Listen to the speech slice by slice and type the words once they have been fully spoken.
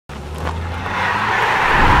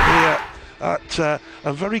at a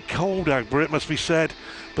very cold Aggborough, it must be said,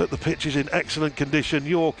 but the pitch is in excellent condition.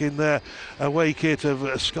 York in their away kit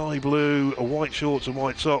of sky blue, white shorts and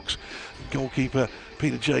white socks. Goalkeeper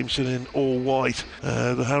Peter Jameson in all white.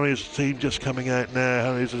 The Harriers team just coming out now.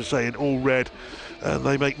 Harriers, as I say, in all red. And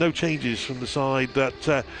they make no changes from the side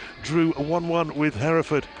that drew 1-1 with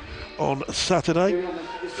Hereford on Saturday.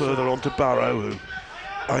 Further on to Barrow, who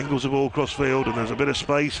angles the ball cross field, and there's a bit of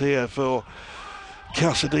space here for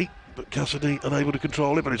Cassidy. But Cassidy unable to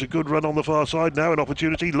control it, but it's a good run on the far side. Now an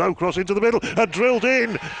opportunity, low cross into the middle, and drilled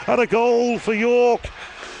in, and a goal for York.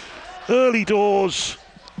 Early doors.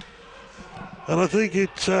 And I think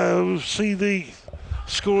see the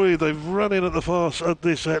scoring, they've run in at the far, at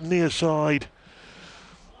this near side.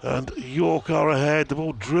 And York are ahead. The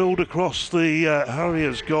ball drilled across the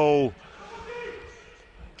Harriers goal.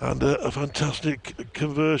 And a fantastic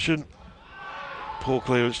conversion. Poor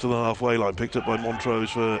clearance to the halfway line, picked up by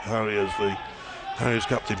Montrose for Harriers. The Harriers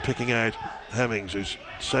captain picking out Hemmings, who's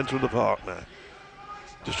centre of the park now.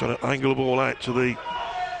 Just trying to angle the ball out to the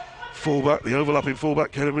fullback, the overlapping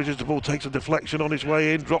fullback, Kenneth Bridges. The ball takes a deflection on his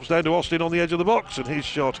way in, drops down to Austin on the edge of the box, and his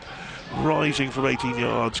shot, rising from 18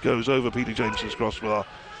 yards, goes over Peter Jameson's crossbar.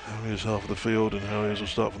 Harriers half of the field, and Harriers will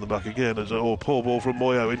start from the back again. As a poor ball from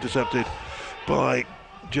Moyo, intercepted by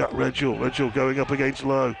Jack Redgill. Redgill going up against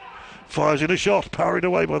Lowe. Fires in a shot, parried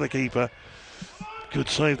away by the keeper. Good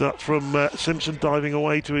save that from Simpson, diving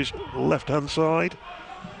away to his left-hand side.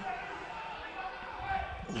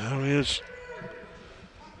 Harriers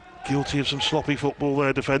guilty of some sloppy football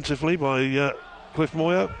there defensively by Cliff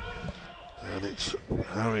Moyo. And it's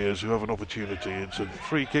Harriers who have an opportunity. It's a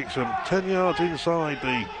free kick some 10 yards inside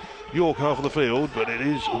the York half of the field, but it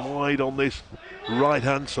is wide on this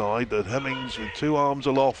right-hand side that Hemmings, with two arms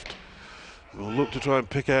aloft, will look to try and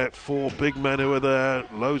pick out four big men who are there.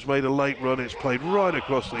 Lowe's made a late run, it's played right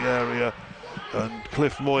across the area, and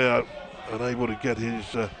Cliff Moyo unable to get his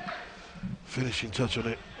finishing touch on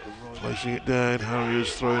it. Placing it down,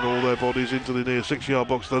 Harriers throwing all their bodies into the near 6-yard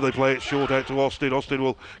box. Then they play it short out to Austin. Austin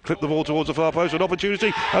will clip the ball towards the far post, an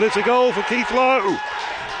opportunity, and it's a goal for Keith Lowe.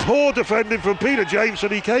 Poor defending from Peter Jameson.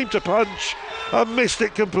 He came to punch and missed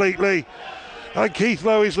it completely. And Keith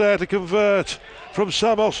Lowe is there to convert from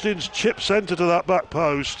Sam Austin's chip centre to that back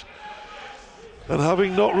post. And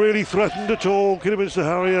having not really threatened at all, Kidderminster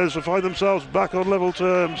Harriers will find themselves back on level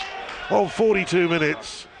terms on 42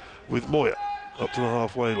 minutes with Moyo up to the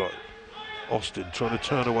halfway line. Austin trying to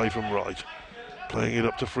turn away from right, playing it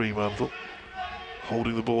up to Fremantle,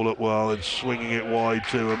 holding the ball up well and swinging it wide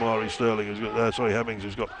to Amari Sterling, who's got Hemmings,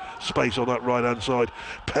 who's got space on that right hand side.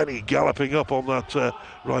 Penny galloping up on that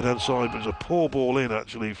right hand side, but it's a poor ball in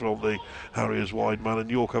actually from the Harriers wide man, and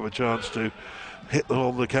York have a chance to hit them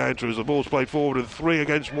on the counter as the ball's played forward, and 3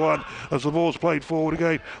 against 1 as the ball's played forward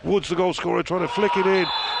again. Woods, the goal scorer, trying to flick it in.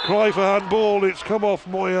 Cry for handball. It's come off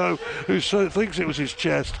Moyo, who thinks it was his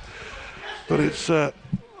chest. But it's a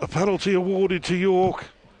penalty awarded to York.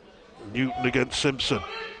 Newton against Simpson.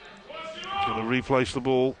 He's going to replace the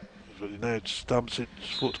ball. He now stamps its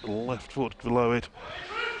foot, left foot below it.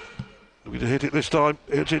 Looking to hit it this time.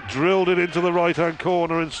 It's it drilled it into the right-hand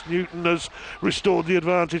corner, and Newton has restored the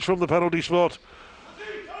advantage from the penalty spot.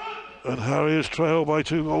 And Harriers trail by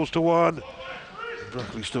 2-1.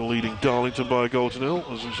 Brackley still leading Darlington by a goal to nil.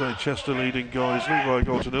 As we say, Chester leading Guiseley by a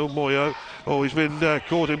goal to nil. Moyo, he's been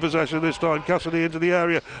caught in possession this time. Cassidy into the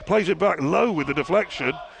area, plays it back low with the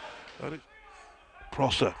deflection. And it's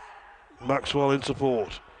Prosser, Maxwell in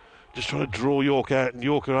support. Just trying to draw York out, and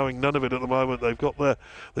York are having none of it at the moment.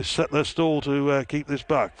 They've set their stall to keep this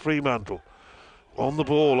back. Fremantle on the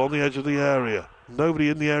ball, on the edge of the area. Nobody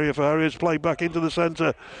in the area for Harriers. Played back into the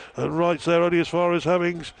centre, and Wright's there only as far as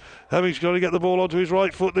Hemmings. Hemmings got to get the ball onto his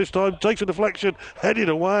right foot this time. Takes a deflection, headed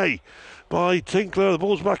away by Tinkler. The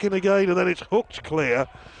ball's back in again, and then it's hooked clear.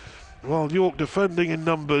 While York defending in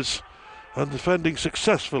numbers and defending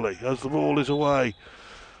successfully as the ball is away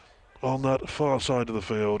on that far side of the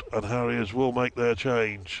field, and Harriers will make their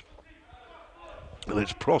change. And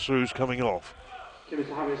it's Prosser who's coming off.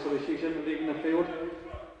 Kidderminster Harriers substitution leaving the field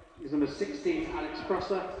is number 16, Alex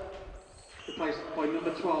Prosser, replaced by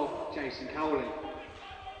number 12, Jason Cowley.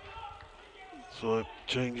 So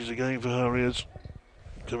changes again for Harriers.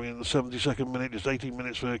 Coming in the 72nd minute, just 18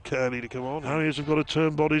 minutes for Kearney to come on. Harriers have got to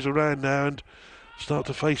turn bodies around now and start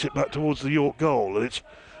to face it back towards the York goal. And it's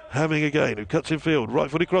Hemming again, who cuts in field,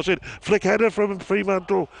 right-footed cross in, flick header from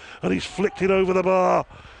Fremantle, and he's flicked it over the bar.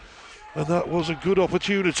 And that was a good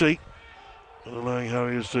opportunity, and allowing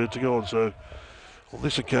Harriers to go on. So on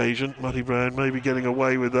this occasion, Matty Brown may be getting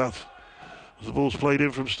away with that. As the ball's played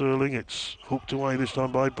in from Sterling, it's hooked away this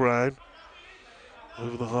time by Brown.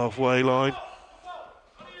 over the halfway line.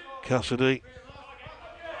 Cassidy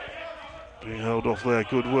being held off there.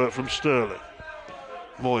 Good work from Sterling.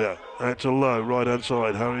 Moya out to Lowe, right hand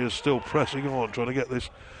side. Harriers still pressing on, trying to get this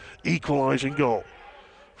equalising goal.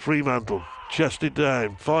 Fremantle chested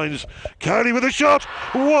down, finds Cowley with a shot.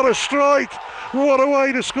 What a strike! What a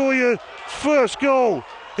way to score your first goal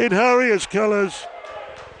in Harriers colours.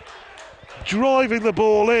 Driving the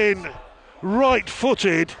ball in,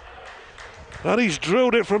 right-footed, and he's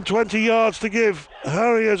drilled it from 20 yards to give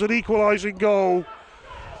Harriers an equalising goal.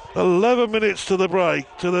 11 minutes to the break,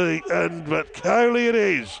 to the end, but Cowley it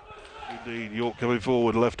is. Indeed, York coming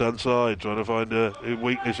forward, left-hand side, trying to find a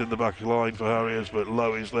weakness in the back line for Harriers, but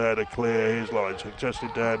Lowe is there to clear his lines.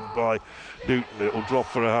 Contested down by Newton. It'll drop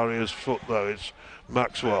for a Harriers foot, though. It's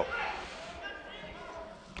Maxwell.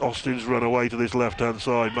 Austin's run away to this left-hand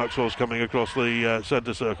side. Maxwell's coming across the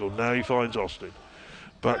centre circle. Now he finds Austin.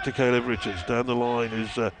 Back to Caleb Richards. Down the line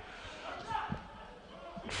is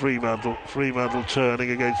Fremantle. Fremantle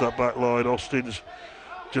turning against that back line. Austin's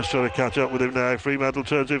just trying to catch up with him now. Fremantle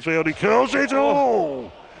turns in field. He curls it. Oh!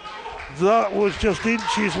 That was just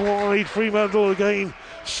inches wide. Fremantle again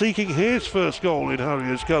seeking his first goal in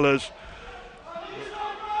Harriers colours.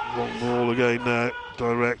 Long ball again now.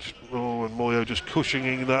 Direct. Oh, and Moyo just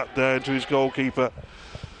cushioning that down to his goalkeeper.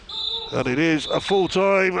 And it is a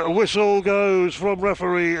full-time whistle goes from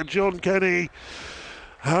referee John Kenny.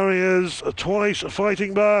 Harriers twice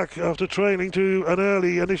fighting back after trailing to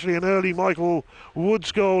initially an early Michael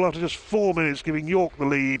Woods goal after just 4 minutes, giving York the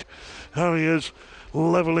lead. Harriers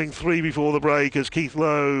levelling 3 before the break as Keith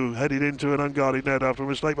Lowe headed into an unguarded net after a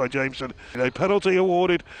mistake by Jameson. A penalty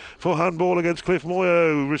awarded for handball against Cliff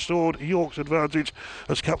Moyo restored York's advantage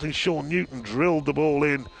as Captain Sean Newton drilled the ball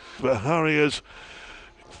in. But Harriers,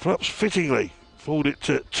 perhaps fittingly, pulled it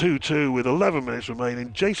to 2-2 with 11 minutes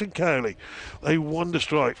remaining. Jason Cowley, a wonder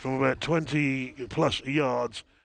strike from about 20 plus yards.